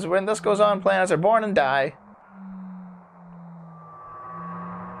heavens. When this goes on, planets are born and die.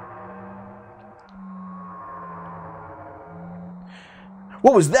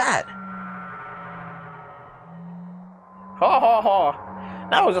 What was that? Ho ho ho!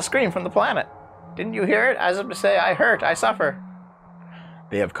 That was a scream from the planet. Didn't you hear it? As if to say, I hurt, I suffer.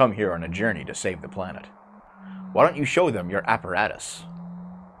 They have come here on a journey to save the planet. Why don't you show them your apparatus?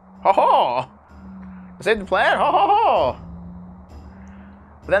 Ho ho! To save the planet? Ho ho ho!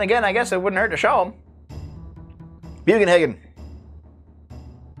 But then again, I guess it wouldn't hurt to show them. Bugenhagen.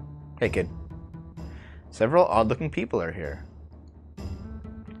 Hey, kid. Several odd-looking people are here.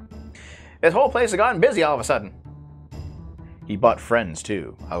 This whole place has gotten busy all of a sudden. He bought friends,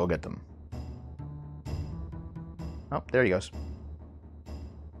 too. I will get them. Oh, there he goes.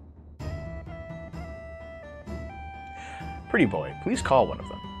 Pretty boy, please call one of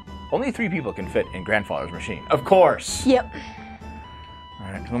them. Only 3 people can fit in Grandfather's machine. Of course! Yep.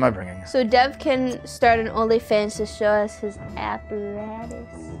 Alright, who am I bringing? So Dev can start an OnlyFans to show us his apparatus.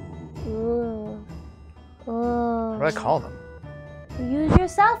 Ooh. Ooh. What do I call them? Use your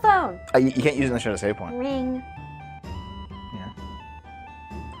cell phone. You can't use it unless you're at a save point. Ring. Yeah.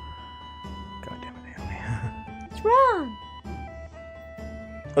 God damn it, Naomi. What's wrong?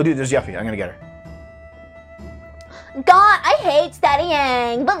 Oh, dude, there's Yuffie. I'm gonna get her. God, I hate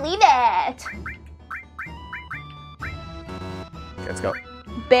studying. Believe it. Okay, let's go.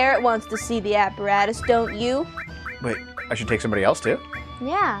 Barrett wants to see the apparatus, don't you? Wait, I should take somebody else too?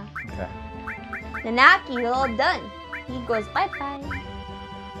 Yeah. Okay. Nanaki, all done. He goes bye-bye.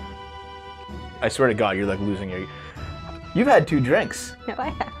 I swear to God, you're like losing your... You've had 2 drinks. No, I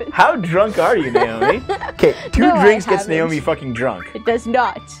haven't. How drunk are you, Naomi? Okay, 2 No, I drinks gets haven't. Naomi fucking drunk. It does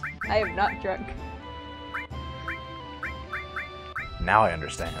not. I am not drunk. Now I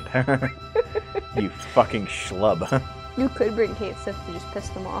understand. You fucking schlub. You could bring Kate Sith to just piss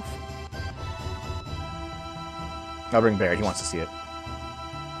them off. I'll bring Barrett. He wants to see it.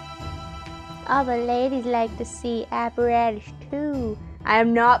 All the ladies like to see apparatus too. I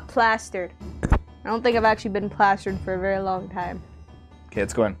am not plastered. I don't think I've actually been plastered for a very long time. Okay,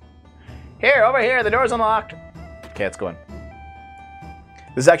 let's go in. Here, over here. The door's unlocked. Okay, let's go in.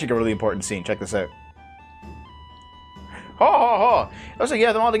 This is actually a really important scene. Check this out. Ho, ho, ho. Looks like you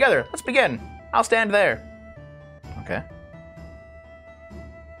have them all together. Let's begin. I'll stand there. Okay.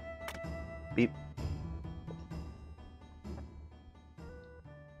 Beep.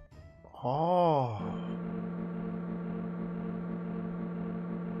 Oh.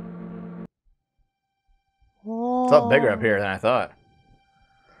 It's a lot bigger up here than I thought.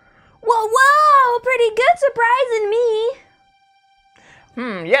 Whoa, whoa! Pretty good surprising me.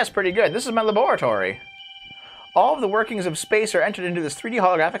 Yes, pretty good. This is my laboratory. All of the workings of space are entered into this 3D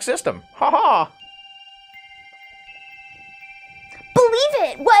holographic system. Ha ha! Believe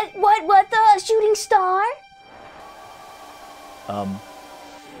it. What the shooting star?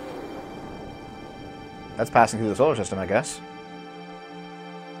 That's passing through the solar system, I guess.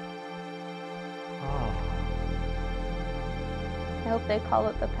 I hope they call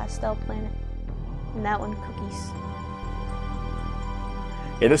it the pastel planet. And that one, cookies.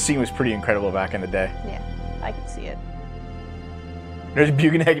 Yeah, this scene was pretty incredible back in the day. Yeah, I can see it. There's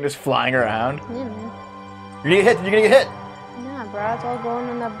Bugenhagen just flying around. Yeah, man. You're gonna get hit, you're gonna get hit! Nah, bro, it's all going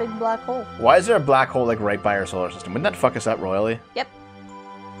in that big black hole. Why is there a black hole like right by our solar system? Wouldn't that fuck us up royally? Yep.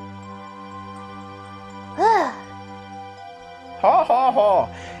 Ha ha ha!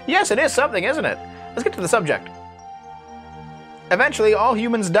 Yes, it is something, isn't it? Let's get to the subject. Eventually, all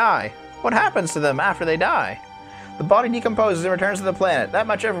humans die. What happens to them after they die? The body decomposes and returns to the planet. That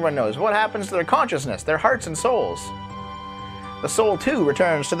much everyone knows. What happens to their consciousness, their hearts and souls? The soul too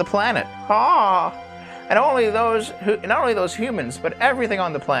returns to the planet. Ah! And not only those humans, but everything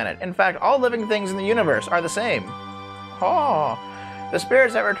on the planet. In fact, all living things in the universe are the same. Ah! The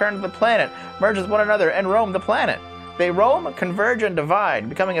spirits that return to the planet merge with one another and roam the planet. They roam, converge, and divide,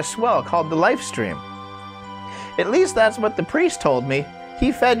 becoming a swell called the life stream. At least that's what the priest told me.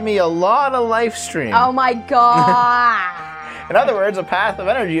 He fed me a lot of life stream. Oh my god! In other words, a path of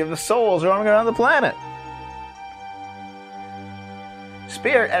energy of the souls roaming around the planet.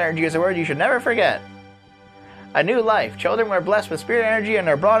 Spirit energy is a word you should never forget. A new life. Children were blessed with spirit energy and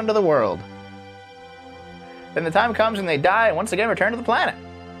are brought into the world. Then the time comes and they die and once again return to the planet.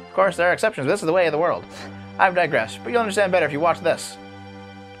 Of course, there are exceptions, but this is the way of the world. I've digressed, but you'll understand better if you watch this.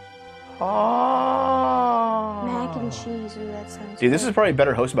 Oh. Mac and cheese, ooh, that sounds Dude, this good. is probably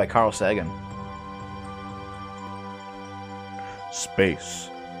better hosted by Carl Sagan. Space,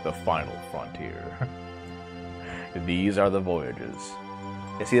 the final frontier. These are the voyages.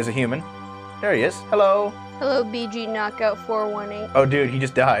 Yes, he is a human. There he is. Hello. Hello, BG Knockout 418. Oh, dude, he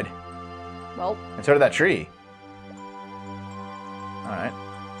just died. Well, And so did that tree. Alright.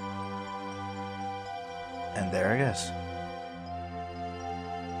 And there it is.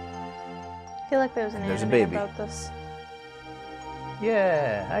 I feel like there's an There's a anime baby. about this.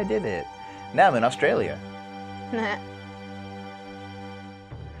 Yeah, I did it. Now I'm in Australia. Nah.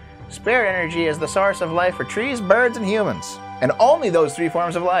 Spirit energy is the source of life for trees, birds, and humans. And only those 3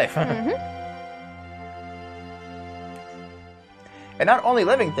 forms of life. And not only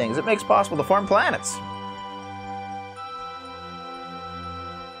living things, it makes possible to form planets.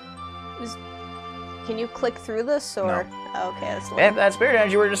 Can you click through this, or? No. Oh, okay, that's And if that spirit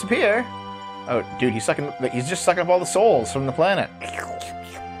energy were to disappear... Oh, dude, he's just sucking up all the souls from the planet.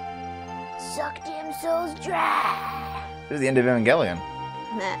 Suck them souls dry. This is the end of Evangelion.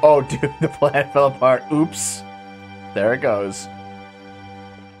 Nah. Oh, dude, the planet fell apart. Oops. There it goes.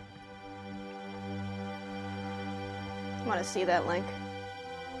 I want to see that link.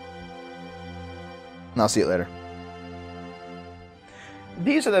 I'll see it later.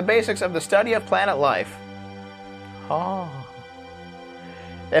 These are the basics of the study of planet life. Oh.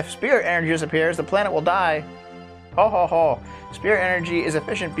 If spirit energy disappears, the planet will die. Ho ho ho. Spirit energy is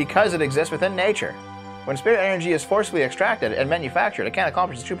efficient because it exists within nature. When spirit energy is forcibly extracted and manufactured, it can't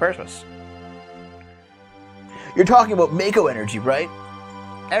accomplish its true purpose. You're talking about Mako energy, right?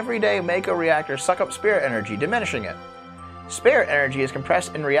 Everyday Mako reactors suck up spirit energy, diminishing it. Spirit energy is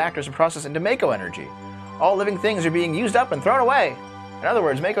compressed in reactors and processed into Mako energy. All living things are being used up and thrown away. In other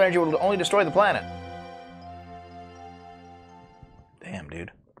words, Mako energy will only destroy the planet. Damn,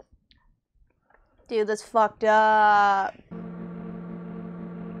 dude. Dude, that's fucked up.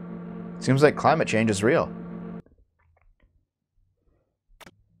 Seems like climate change is real.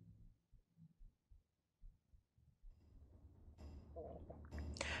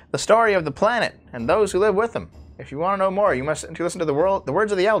 The story of the planet and those who live with them. If you want to know more, you must listen to the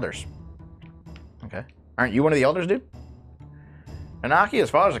words of the elders. Okay. Aren't you one of the elders, dude? Anaki, his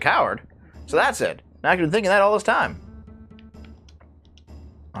father's a coward. So that's it. Now you've been thinking that all this time.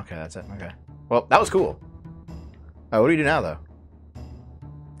 Okay, that's it. Okay. Well, that was cool. What do you do now, though?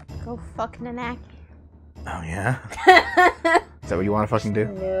 Go fucking Anaki. Oh, yeah? Is that what you want to fucking do?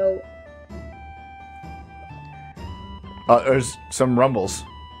 No. There's some rumbles.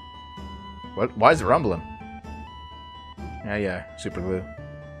 What? Why is it rumbling? Yeah, super glue.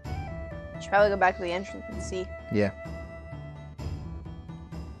 Should probably go back to the entrance and see. Yeah.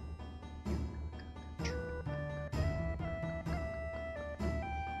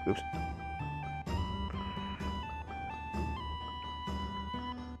 Oops.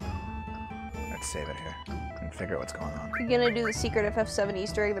 Let's save it here and figure out what's going on. You're gonna do the secret FF7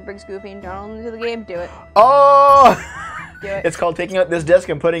 Easter egg that brings Goofy and Donald into the game? Do it. Oh! Do it. It's called taking out this disc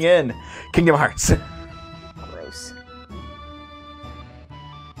and putting in Kingdom Hearts. Gross.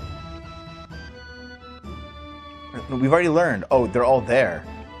 We've already learned. Oh, they're all there.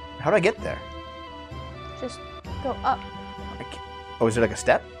 How do I get there? Just go up. Oh, is there like a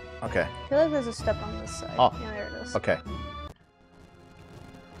step? Okay. I feel like there's a step on this side. Oh. Yeah, there it is. Okay.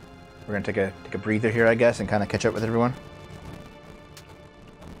 We're gonna take a breather here, I guess, and kind of catch up with everyone.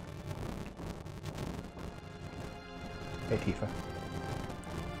 Hey, Tifa.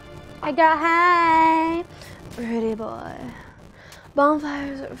 I got high. Pretty boy.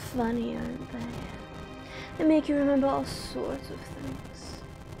 Bonfires are funny, aren't they? They make you remember all sorts of things.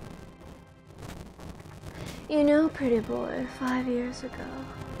 You know, pretty boy, 5 years ago.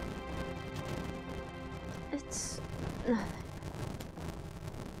 It's nothing.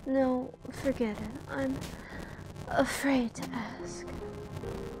 No, forget it. I'm afraid to ask.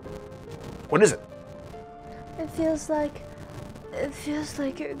 What is it? It feels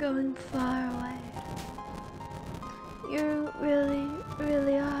like you're going far away. You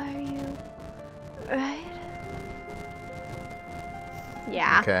really are, you, right?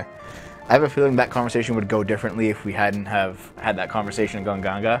 Yeah. Okay. I have a feeling that conversation would go differently if we hadn't have had that conversation in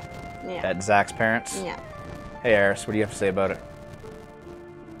Gonganga Yeah. at Zach's parents. Yeah. Hey, Eris, what do you have to say about it?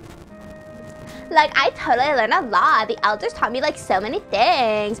 Like, I totally learned a lot. The elders taught me, like, so many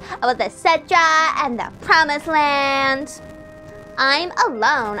things about the Cedra and the Promised Land. I'm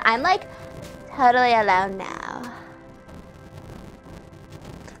alone. I'm, like, totally alone now.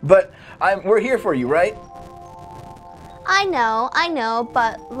 But we're here for you, right? I know,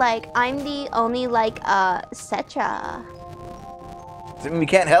 but, like, I'm the only, like, Cedra. Does it mean we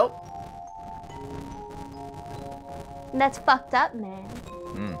can't help? That's fucked up, man.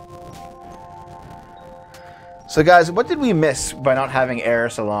 So, guys, what did we miss by not having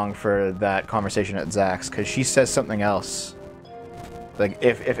Eris along for that conversation at Zach's? Because she says something else. Like,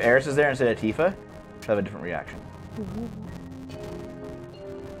 if Eris is there instead of Tifa, she'll have a different reaction.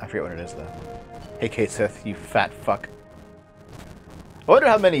 I forget what it is, though. Hey, Kate Sith, you fat fuck. I wonder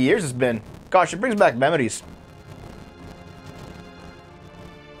how many years it's been. Gosh, it brings back memories.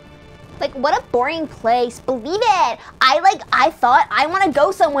 Like, what a boring place. Believe it. I thought I want to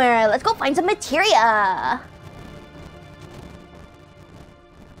go somewhere. Let's go find some materia.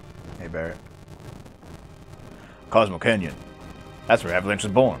 Hey, Barrett. Cosmo Canyon. That's where Avalanche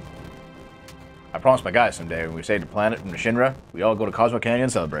was born. I promised my guys someday when we save the planet from the Shinra, we all go to Cosmo Canyon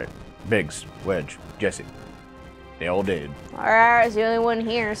and celebrate. Biggs, Wedge, Jesse. They all did. Alright, it's the only one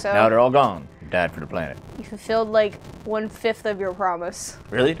here, so Now they're all gone. Died for the planet. you fulfilled like 1/5 of your promise.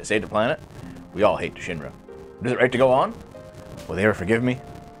 Really? To save the planet? We all hate the Shinra. Is it right to go on? Will they ever forgive me?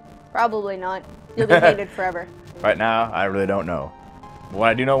 Probably not. You'll be hated forever. Right now, I really don't know. But when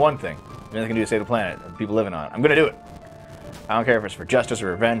I do know one thing, there's nothing I can do to save the planet and the people living on it. I'm gonna do it. I don't care if it's for justice or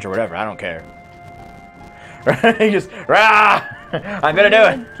revenge or whatever. I don't care. Right? Just, rah! I'm gonna do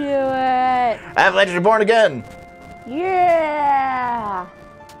it. Do it. Avalanche is reborn again. Yeah.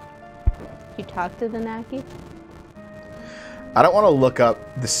 You talk to the Naki? I don't want to look up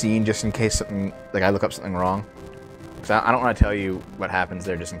the scene just in case something, like I look up something wrong. Because I don't want to tell you what happens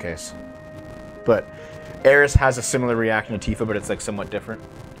there just in case. But Eris has a similar reaction to Tifa, but it's like somewhat different.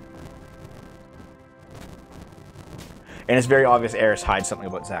 And it's very obvious Eris hides something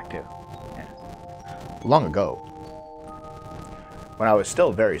about Zack too. Yeah. Long ago, when I was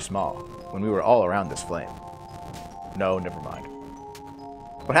still very small, when we were all around this flame. No, never mind.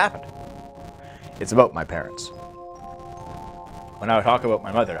 What happened? It's about my parents. When I talk about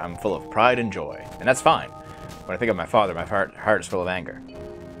my mother, I'm full of pride and joy, and that's fine. When I think of my father, my heart is full of anger.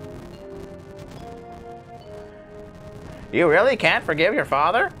 You really can't forgive your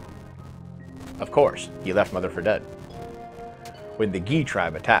father? Of course, he left Mother for dead. When the Gi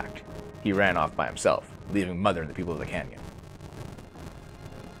tribe attacked, he ran off by himself, leaving Mother and the people of the canyon.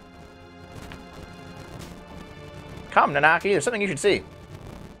 Come, Nanaki, there's something you should see.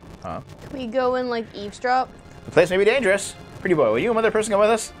 Huh? Can we go and, like, eavesdrop? The place may be dangerous. Pretty boy, will you and another person come with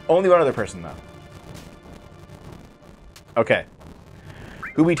us? Only one other person, though. Okay.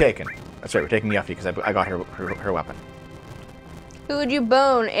 Who we taking? That's right, we're taking Yuffie, because I got her weapon. Who would you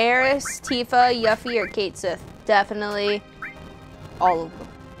bone? Eris, Tifa, Yuffie, or Kate Sith? Definitely all of them.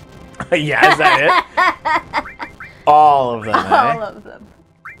 Yeah, is that it? All of them, eh? All of them.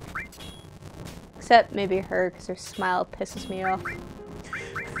 Except maybe her, because her smile pisses me off.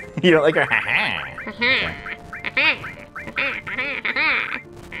 You don't like her?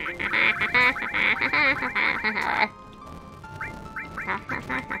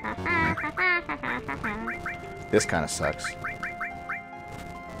 This kind of sucks.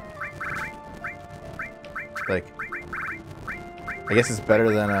 Like, I guess it's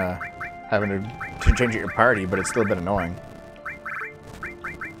better than having to change your party, but it's still a bit annoying.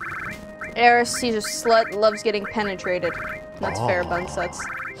 Eris, she's a slut, loves getting penetrated. That's fair, Bunsuts.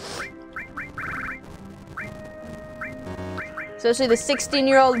 Especially the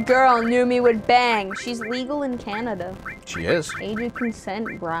 16-year-old girl knew me would bang. She's legal in Canada. She is. Age of consent,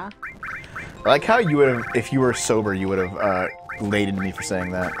 brah. I like how you would have, if you were sober, you would have laid into me for saying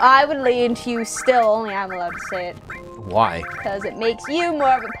that. I would lay into you still, only I'm allowed to say it. Why? Because it makes you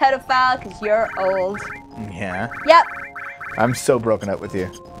more of a pedophile because you're old. Yeah. Yep. I'm so broken up with you.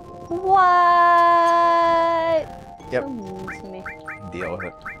 What? Yep. So mean to me. Deal with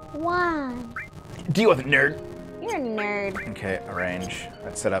it. Why? Deal with it, nerd. You're a nerd. Okay, arrange.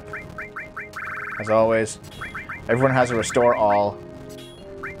 Let's set up. As always, everyone has a restore all.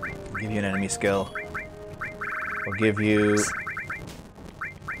 We'll give you an enemy skill. We'll give you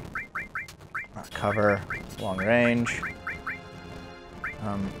cover, long range.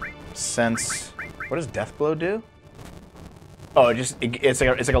 Sense. What does Death Blow do? Oh, it's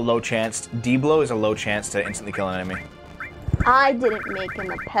like a low chance. D blow is a low chance to instantly kill an enemy. I didn't make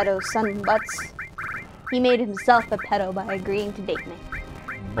him a pedo, son butts. He made himself a pedo by agreeing to date me.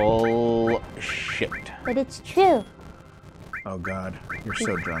 Bullshit. But it's true. Oh god, you're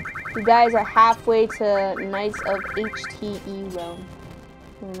so drunk. You guys are halfway to Knights of HTE Realm.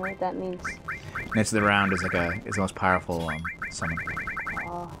 I don't know what that means. Knights of the Round is like is the most powerful summon.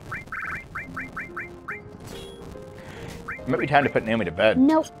 Oh. It might be time to put Naomi to bed.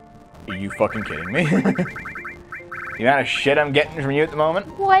 Nope. Are you fucking kidding me? The amount of shit I'm getting from you at the moment?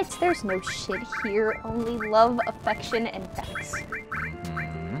 What? There's no shit here. Only love, affection, and facts.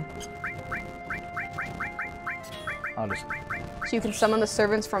 I'll just... So you can summon the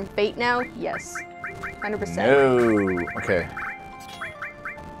servants from fate now? Yes. 100%. No. Okay.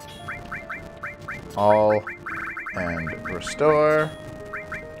 All and restore.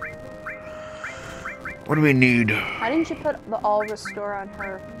 What do we need? Why didn't you put the all restore on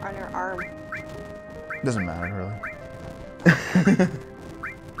her arm? Doesn't matter, really. I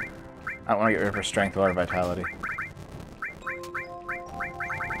don't want to get rid of her strength or her vitality.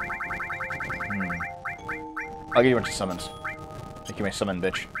 I'll give you a bunch of summons. Make you my summon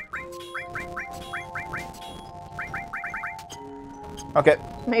bitch. Okay.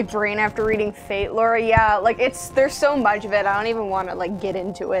 My brain after reading Fate, Laura, yeah, like there's so much of it, I don't even want to like get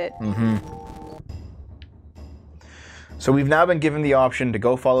into it. So we've now been given the option to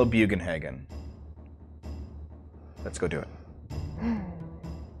go follow Bugenhagen. Let's go do it.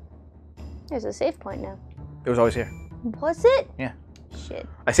 There's a save point now. It was always here. Was it? Yeah. Shit.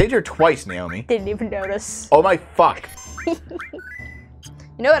 I saved her twice, Naomi. Didn't even notice. Oh my fuck. You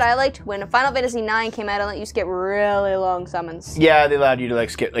know what I liked? When Final Fantasy IX came out, I let you skip really long summons. Yeah, they allowed you to like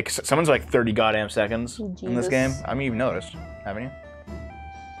skip, like summons like 30 goddamn seconds in this Jesus. game. I mean, you've noticed, haven't you?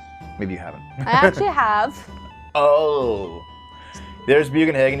 Maybe you haven't. I actually have. Oh. There's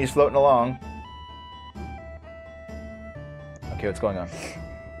Bugenhagen, he's floating along. Okay, what's going on?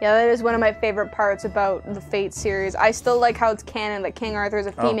 Yeah, that is one of my favorite parts about the Fate series. I still like how it's canon that King Arthur is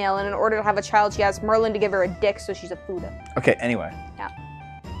a female, and in order to have a child, she asks Merlin to give her a dick, so she's a Fuda. Okay, anyway. Yeah.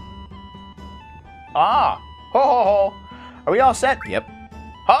 Ah. Ho, ho, ho. Are we all set? Yep.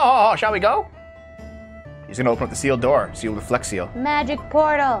 Ho, ho, ho. Shall we go? He's going to open up the sealed door. Sealed with flex seal. Magic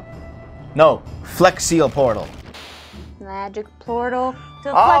portal. No. Flex seal portal. Magic portal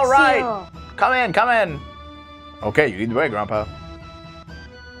to All flex right. seal. Come in, come in. Okay, you lead the way, Grandpa.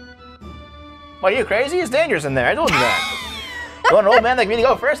 What, are you crazy? It's dangerous in there. I told you that. You want an old man like me to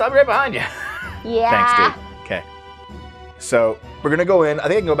go first? I'll be right behind you. Yeah. Thanks, dude. Okay. So, we're going to go in. I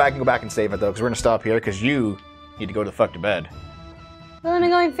think I can go back and save it, though, because we're going to stop here, because you need to go the fuck to bed. We're only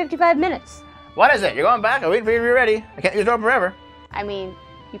going 55 minutes. What is it? You're going back? I'm waiting for you to be ready. I can't use the door forever. I mean,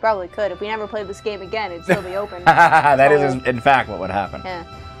 you probably could. If we never played this game again, it'd still be open. That is, in fact, what would happen. Yeah.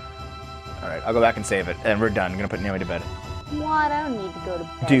 All right, I'll go back and save it, and we're done. I'm going to put Naomi to bed. What? I don't need to go to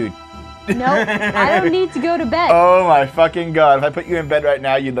bed. Dude. No, I don't need to go to bed. Oh my fucking god. If I put you in bed right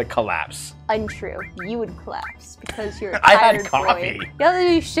now, you'd like collapse. Untrue. You would collapse because you're a I tired had coffee. boy. Yeah,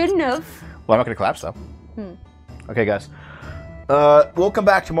 you shouldn't have. Well, I'm not going to collapse, though. Okay, guys. We'll come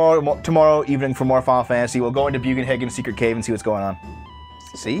back tomorrow evening for more Final Fantasy. We'll go into Bugenhagen's secret cave and see what's going on.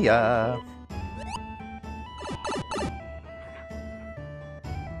 See ya.